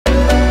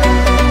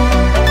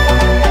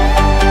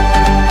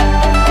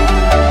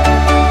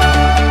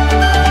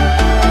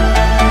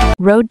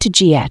Road to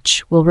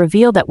GH will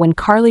reveal that when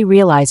Carly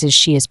realizes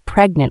she is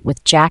pregnant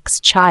with Jack's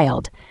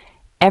child,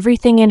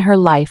 everything in her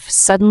life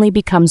suddenly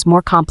becomes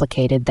more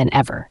complicated than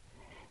ever.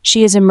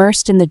 She is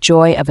immersed in the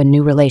joy of a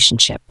new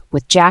relationship,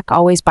 with Jack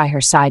always by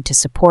her side to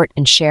support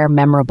and share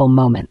memorable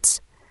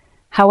moments.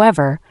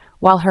 However,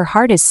 while her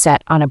heart is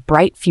set on a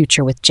bright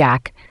future with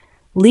Jack,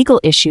 legal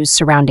issues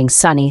surrounding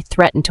Sonny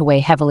threaten to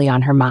weigh heavily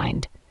on her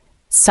mind.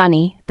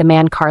 Sonny, the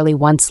man Carly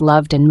once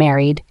loved and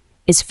married,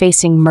 is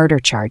facing murder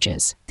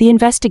charges. The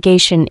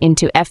investigation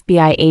into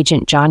FBI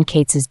agent John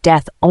Cates's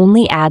death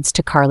only adds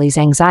to Carly's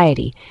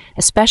anxiety,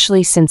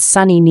 especially since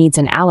Sonny needs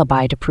an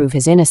alibi to prove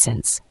his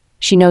innocence.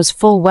 She knows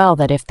full well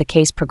that if the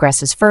case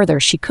progresses further,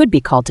 she could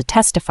be called to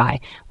testify,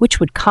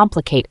 which would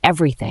complicate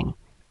everything.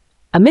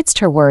 Amidst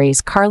her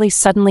worries, Carly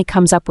suddenly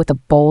comes up with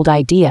a bold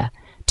idea: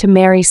 to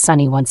marry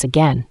Sonny once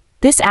again.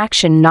 This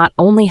action not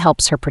only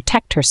helps her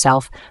protect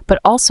herself, but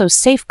also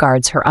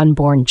safeguards her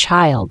unborn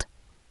child,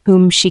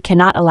 whom she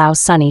cannot allow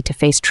Sonny to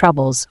face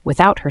troubles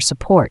without her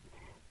support.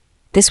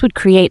 This would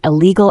create a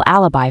legal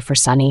alibi for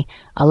Sonny,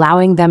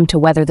 allowing them to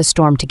weather the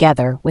storm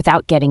together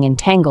without getting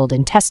entangled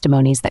in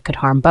testimonies that could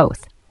harm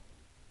both.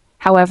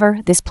 However,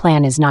 this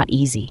plan is not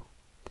easy.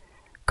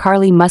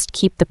 Carly must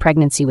keep the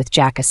pregnancy with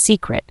Jack a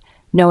secret,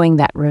 knowing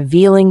that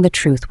revealing the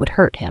truth would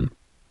hurt him.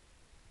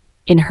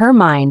 In her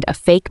mind, a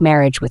fake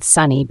marriage with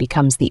Sonny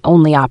becomes the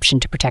only option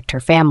to protect her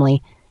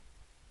family,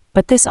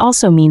 but this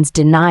also means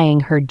denying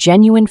her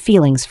genuine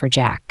feelings for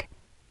Jack.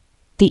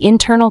 The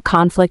internal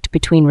conflict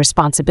between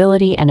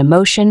responsibility and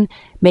emotion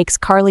makes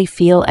Carly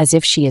feel as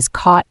if she is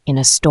caught in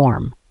a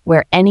storm,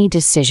 where any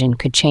decision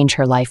could change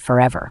her life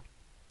forever.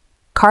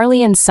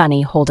 Carly and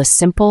Sonny hold a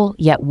simple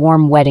yet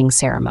warm wedding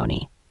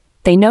ceremony.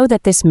 They know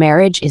that this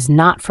marriage is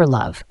not for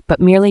love, but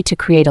merely to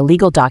create a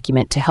legal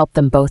document to help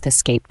them both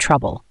escape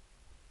trouble.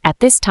 At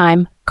this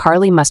time,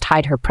 Carly must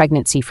hide her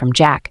pregnancy from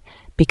Jack,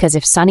 because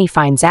if Sonny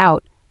finds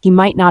out, he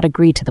might not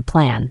agree to the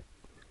plan.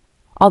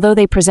 Although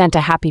they present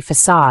a happy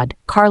facade,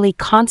 Carly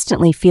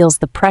constantly feels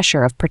the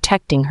pressure of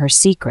protecting her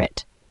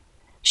secret.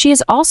 She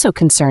is also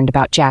concerned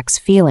about Jack's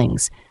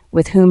feelings,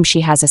 with whom she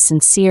has a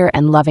sincere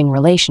and loving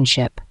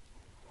relationship.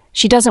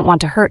 She doesn't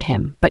want to hurt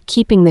him, but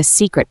keeping this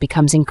secret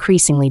becomes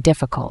increasingly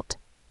difficult.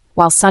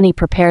 While Sonny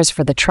prepares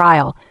for the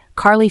trial,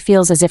 Carly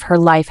feels as if her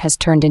life has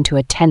turned into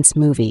a tense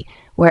movie,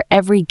 where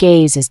every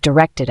gaze is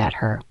directed at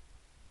her.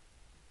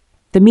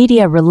 The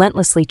media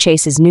relentlessly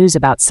chases news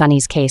about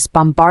Sonny's case,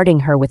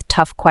 bombarding her with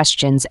tough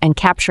questions and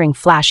capturing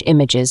flash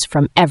images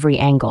from every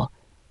angle.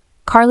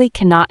 Carly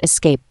cannot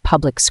escape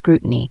public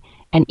scrutiny,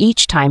 and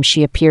each time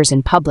she appears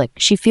in public,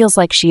 she feels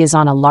like she is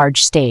on a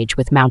large stage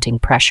with mounting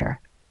pressure.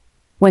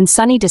 When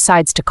Sonny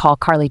decides to call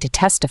Carly to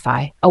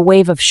testify, a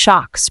wave of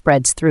shock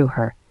spreads through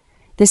her.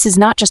 This is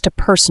not just a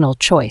personal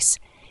choice.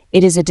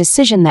 It is a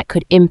decision that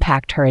could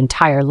impact her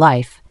entire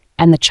life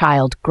and the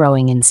child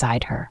growing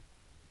inside her.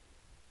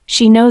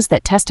 She knows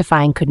that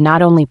testifying could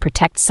not only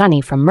protect Sonny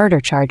from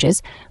murder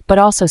charges, but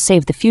also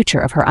save the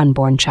future of her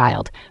unborn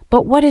child.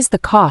 But what is the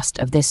cost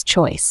of this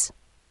choice?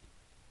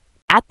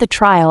 At the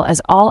trial, as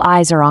all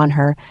eyes are on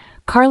her,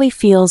 Carly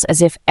feels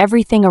as if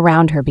everything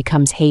around her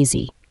becomes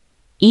hazy.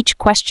 Each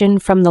question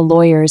from the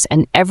lawyers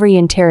and every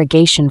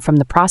interrogation from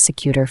the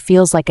prosecutor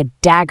feels like a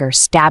dagger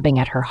stabbing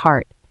at her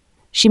heart.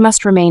 She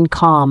must remain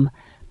calm,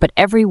 but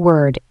every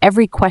word,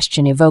 every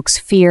question evokes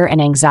fear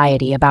and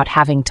anxiety about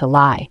having to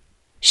lie.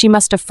 She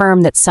must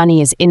affirm that Sonny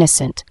is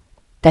innocent,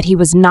 that he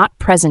was not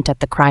present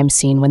at the crime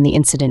scene when the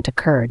incident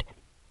occurred.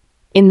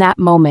 In that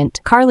moment,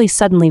 Carly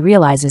suddenly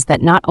realizes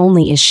that not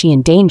only is she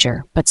in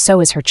danger, but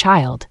so is her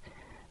child.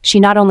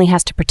 She not only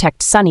has to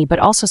protect Sonny, but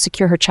also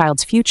secure her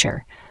child's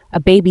future, a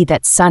baby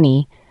that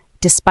Sonny,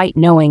 despite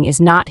knowing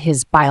is not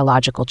his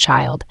biological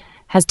child,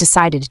 has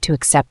decided to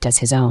accept as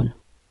his own.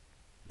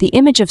 The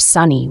image of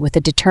Sonny, with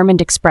a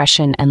determined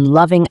expression and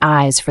loving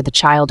eyes for the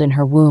child in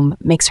her womb,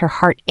 makes her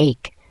heart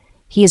ache.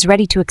 He is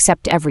ready to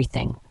accept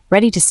everything,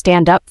 ready to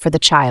stand up for the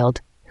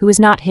child, who is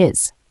not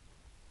his.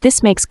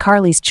 This makes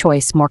Carly's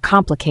choice more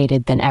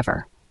complicated than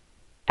ever.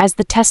 As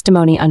the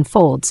testimony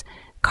unfolds,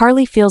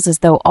 Carly feels as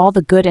though all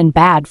the good and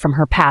bad from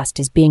her past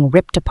is being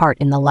ripped apart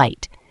in the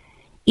light.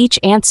 Each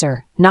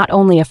answer not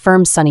only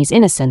affirms Sonny's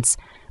innocence,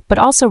 but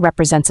also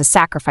represents a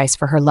sacrifice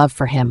for her love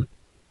for him.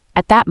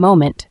 At that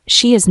moment,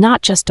 she is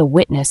not just a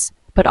witness,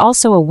 but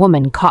also a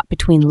woman caught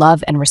between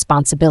love and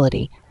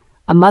responsibility,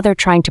 a mother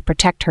trying to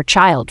protect her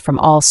child from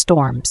all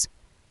storms.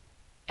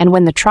 And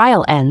when the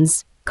trial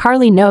ends,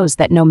 Carly knows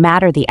that no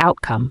matter the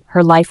outcome,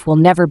 her life will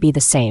never be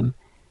the same.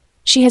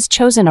 She has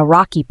chosen a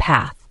rocky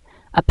path,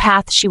 a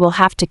path she will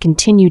have to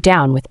continue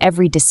down with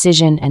every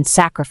decision and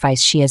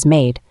sacrifice she has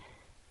made.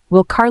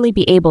 Will Carly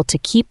be able to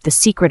keep the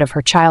secret of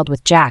her child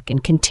with Jack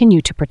and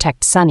continue to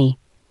protect Sonny?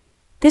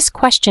 This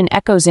question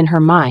echoes in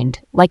her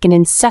mind like an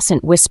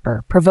incessant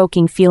whisper,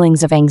 provoking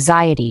feelings of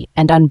anxiety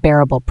and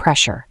unbearable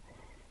pressure.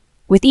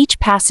 With each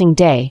passing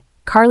day,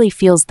 Carly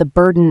feels the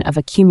burden of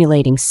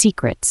accumulating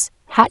secrets,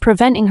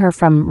 preventing her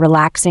from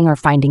relaxing or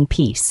finding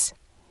peace.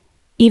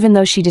 even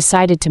though she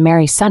decided to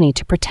marry Sonny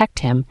to protect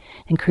him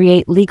and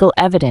create legal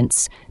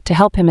evidence to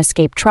help him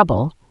escape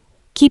trouble.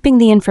 Keeping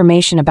the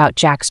information about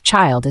Jack's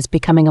child is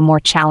becoming a more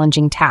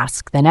challenging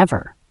task than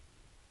ever.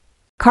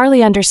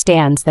 Carly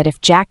understands that if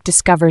Jack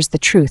discovers the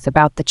truth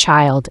about the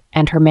child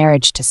and her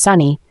marriage to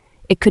Sonny,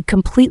 it could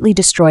completely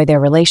destroy their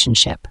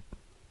relationship.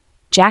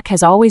 Jack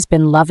has always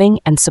been loving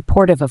and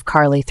supportive of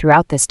Carly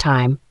throughout this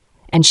time,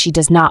 and she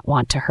does not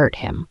want to hurt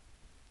him.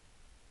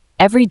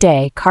 Every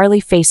day, Carly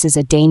faces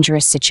a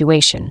dangerous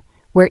situation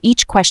where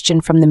each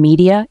question from the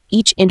media,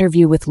 each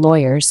interview with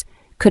lawyers,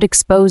 could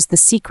expose the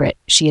secret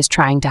she is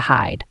trying to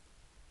hide.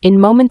 In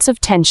moments of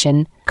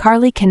tension,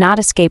 Carly cannot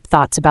escape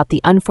thoughts about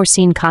the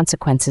unforeseen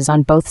consequences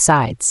on both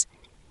sides.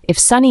 If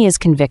Sonny is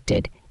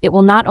convicted, it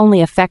will not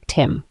only affect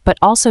him, but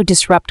also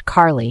disrupt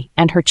Carly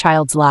and her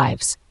child's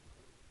lives.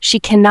 She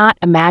cannot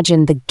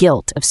imagine the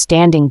guilt of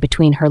standing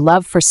between her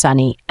love for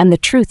Sonny and the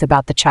truth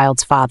about the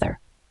child's father.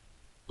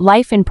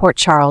 Life in Port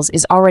Charles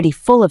is already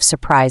full of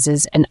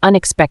surprises and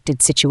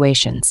unexpected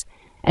situations,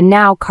 and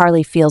now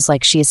Carly feels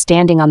like she is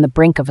standing on the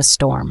brink of a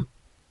storm.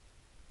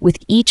 With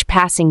each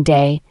passing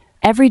day,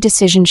 every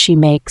decision she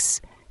makes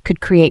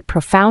could create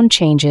profound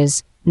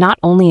changes not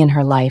only in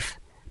her life,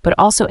 but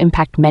also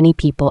impact many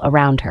people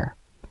around her.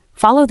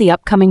 Follow the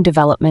upcoming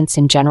developments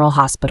in General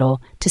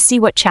Hospital to see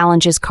what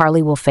challenges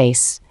Carly will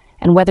face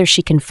and whether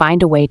she can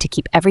find a way to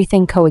keep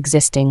everything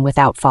coexisting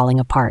without falling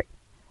apart.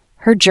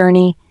 Her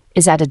journey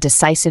is at a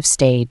decisive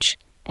stage,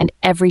 and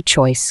every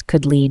choice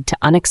could lead to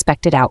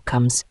unexpected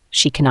outcomes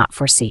she cannot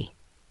foresee.